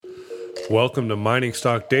Welcome to Mining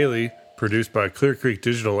Stock Daily, produced by Clear Creek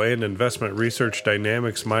Digital and Investment Research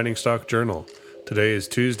Dynamics Mining Stock Journal. Today is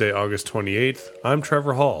Tuesday, August 28th. I'm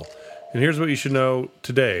Trevor Hall, and here's what you should know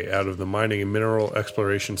today out of the mining and mineral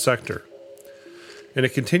exploration sector. In a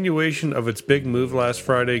continuation of its big move last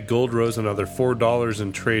Friday, gold rose another $4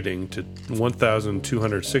 in trading to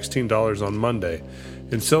 $1,216 on Monday,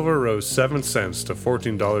 and silver rose 7 cents to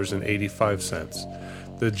 $14.85.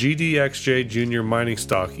 The GDXJ Junior Mining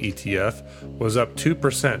Stock ETF was up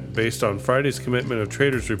 2% based on Friday's Commitment of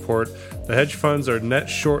Traders report. The hedge funds are net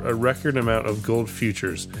short a record amount of gold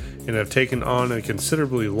futures and have taken on a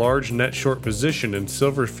considerably large net short position in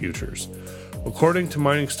silver futures. According to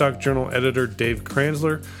Mining Stock Journal editor Dave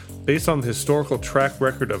Kranzler, based on the historical track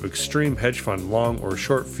record of extreme hedge fund long or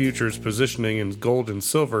short futures positioning in gold and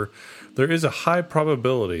silver, there is a high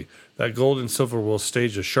probability that gold and silver will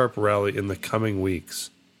stage a sharp rally in the coming weeks.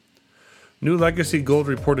 New Legacy Gold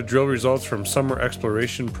reported drill results from summer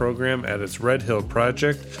exploration program at its Red Hill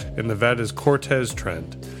project in Nevada's Cortez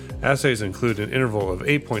Trend. Assays include an interval of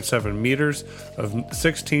 8.7 meters of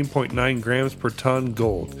 16.9 grams per ton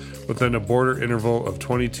gold, within a border interval of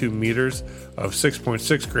 22 meters of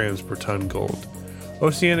 6.6 grams per ton gold.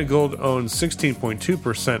 Oceana Gold owns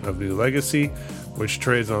 16.2% of New Legacy, which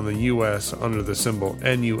trades on the U.S. under the symbol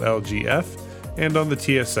NULGF and on the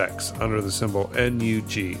TSX under the symbol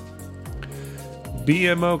NUG.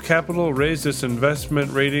 BMO Capital raised its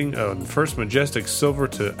investment rating on First Majestic Silver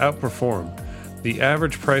to outperform. The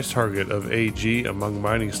average price target of AG among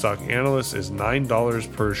mining stock analysts is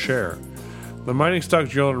 $9 per share. The Mining Stock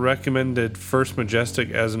Journal recommended First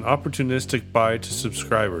Majestic as an opportunistic buy to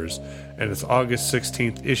subscribers in its August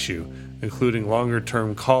 16th issue, including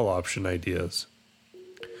longer-term call option ideas.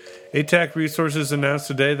 ATAC Resources announced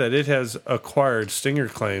today that it has acquired Stinger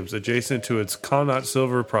claims adjacent to its Connaught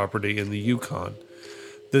Silver property in the Yukon.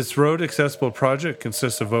 This road-accessible project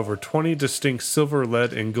consists of over 20 distinct silver,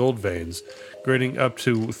 lead, and gold veins, grading up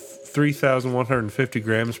to 3,150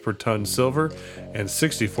 grams per ton silver and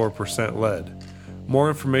 64% lead. More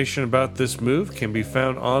information about this move can be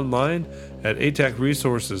found online at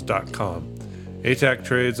atacresources.com. ATAC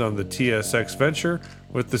trades on the TSX Venture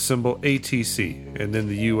with the symbol ATC and in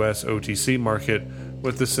the US OTC market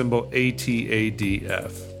with the symbol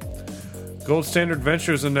ATADF. Gold Standard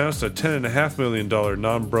Ventures announced a $10.5 million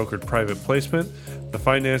non-brokered private placement. The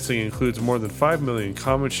financing includes more than 5 million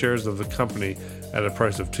common shares of the company at a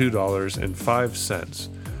price of $2.05.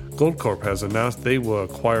 Goldcorp has announced they will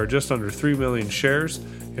acquire just under 3 million shares,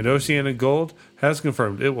 and Oceana Gold has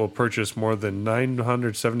confirmed it will purchase more than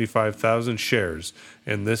 975,000 shares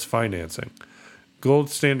in this financing. Gold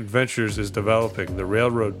Standard Ventures is developing the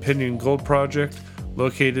Railroad Pinion Gold Project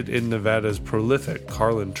located in Nevada's prolific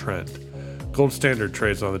Carlin Trend. Gold Standard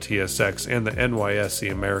trades on the TSX and the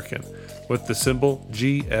NYSE American with the symbol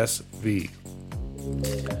GSV.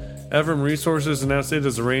 Evrim Resources announced it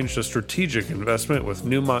has arranged a strategic investment with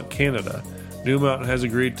Newmont Canada. Newmont has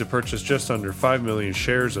agreed to purchase just under 5 million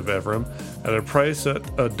shares of Evrim at a price at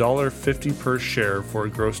 $1.50 per share for a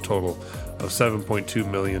gross total of $7.2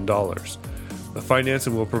 million. The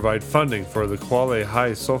financing will provide funding for the Cuale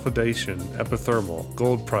High Sulfidation Epithermal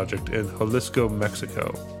Gold Project in Jalisco,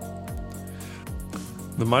 Mexico.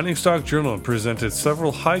 The Mining Stock Journal presented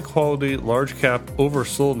several high-quality, large-cap,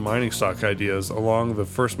 oversold mining stock ideas along the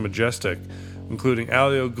First Majestic, including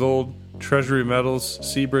Alio Gold, Treasury Metals,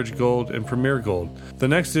 Seabridge Gold, and Premier Gold. The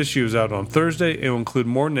next issue is out on Thursday and will include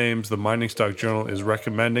more names the Mining Stock Journal is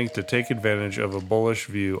recommending to take advantage of a bullish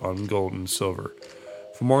view on gold and silver.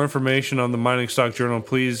 For more information on the Mining Stock Journal,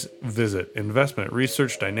 please visit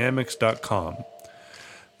investmentresearchdynamics.com.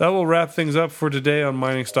 That will wrap things up for today on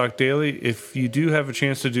Mining Stock Daily. If you do have a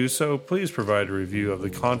chance to do so, please provide a review of the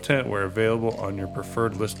content where available on your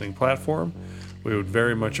preferred listening platform. We would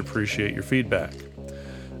very much appreciate your feedback.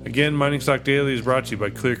 Again, Mining Stock Daily is brought to you by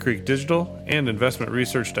Clear Creek Digital and Investment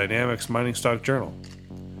Research Dynamics Mining Stock Journal.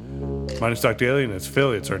 Mining Stock Daily and its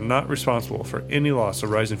affiliates are not responsible for any loss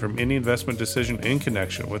arising from any investment decision in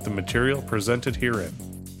connection with the material presented herein.